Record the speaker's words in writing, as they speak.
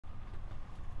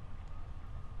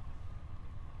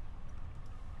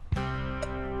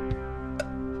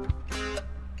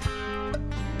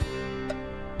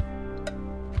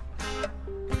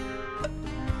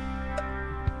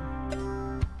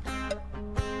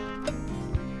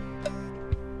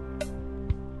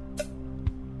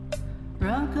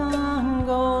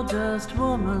gold dust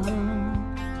woman,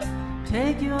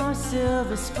 take your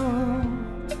silver spoon,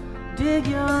 dig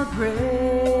your grave.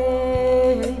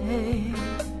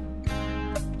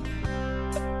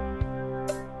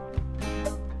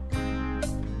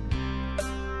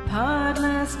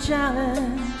 Heartless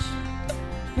challenge,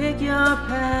 pick your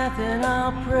path and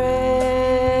I'll pray.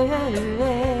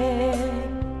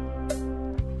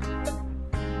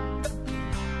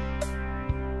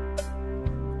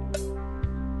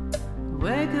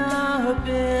 Wake up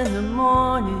in the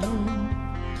morning,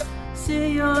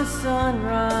 see your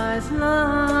sunrise,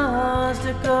 lost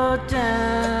to go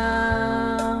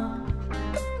down.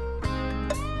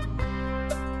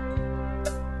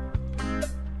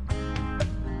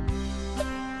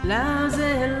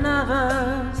 Lousy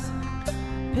lovers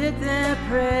pick their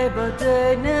prey, but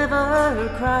they never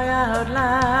cry out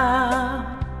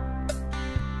loud.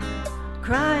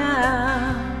 Cry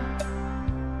out.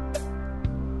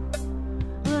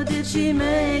 Well, did she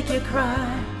make you cry,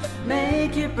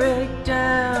 make you break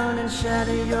down and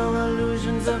shatter your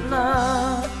illusions of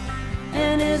love?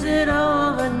 And is it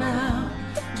over now?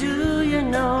 Do you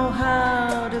know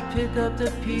how to pick up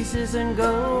the pieces and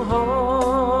go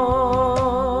home?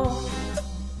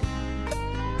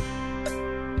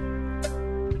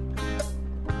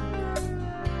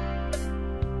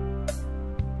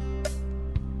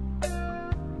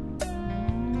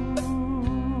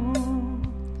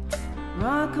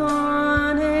 Rock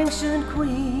on, ancient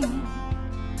queen,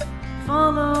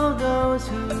 follow those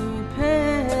who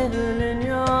paddle in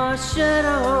your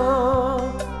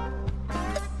shadow.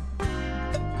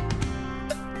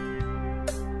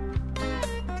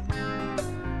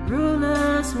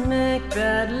 Rulers make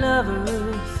bad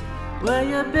lovers, well,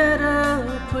 you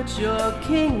better put your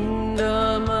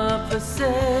kingdom up for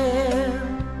sale.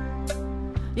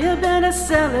 You better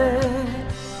sell it.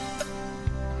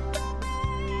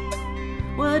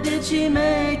 Well, did she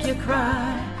make you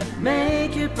cry,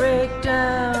 make you break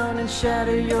down and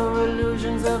shatter your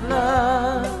illusions of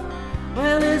love?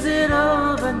 Well, is it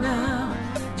over now?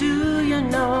 Do you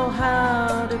know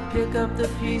how to pick up the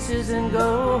pieces and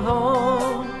go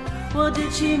home? Well,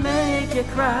 did she make you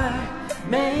cry,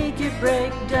 make you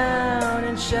break down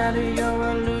and shatter your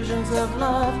illusions of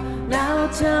love? Now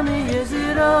tell me, is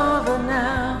it over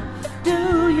now?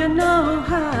 Do you know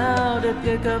how to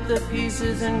pick up the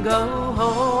pieces and go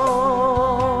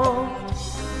home?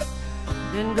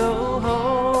 Then go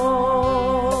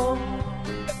home.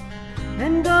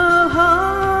 And go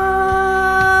home.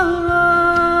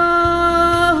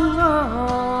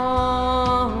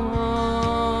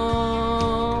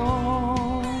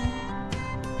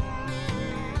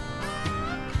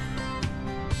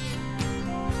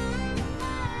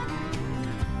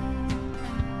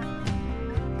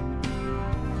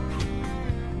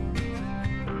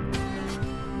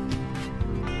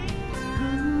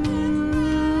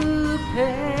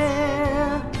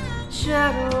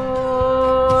 Shadow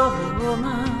of a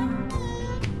woman,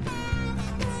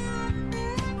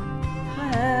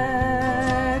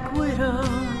 black widow,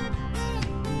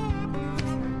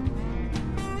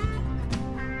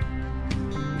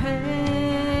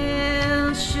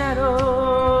 pale shadow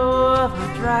of a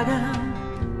dragon,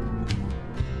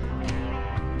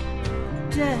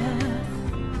 death,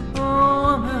 oh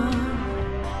woman.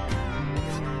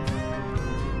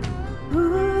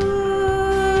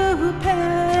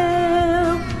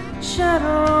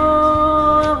 Shadow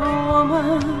of a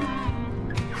woman,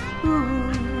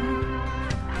 ooh,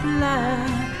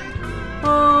 black,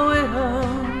 oh widow,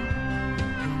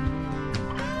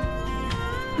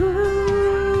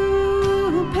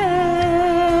 ooh,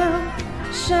 pale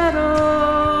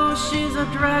shadow, she's a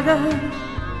dragon,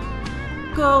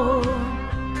 gold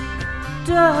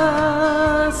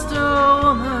dust, oh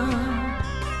woman,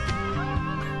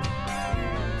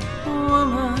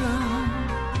 woman.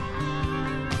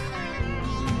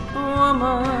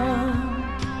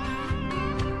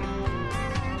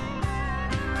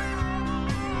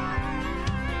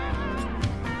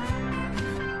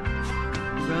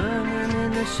 Running in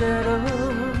the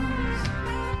shadows,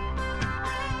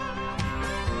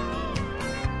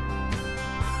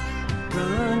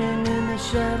 running in the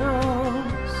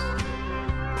shadows,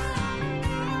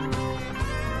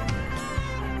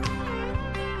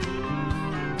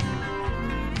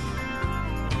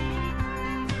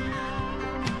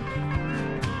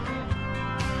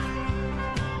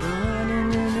 running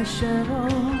in the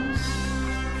shadows.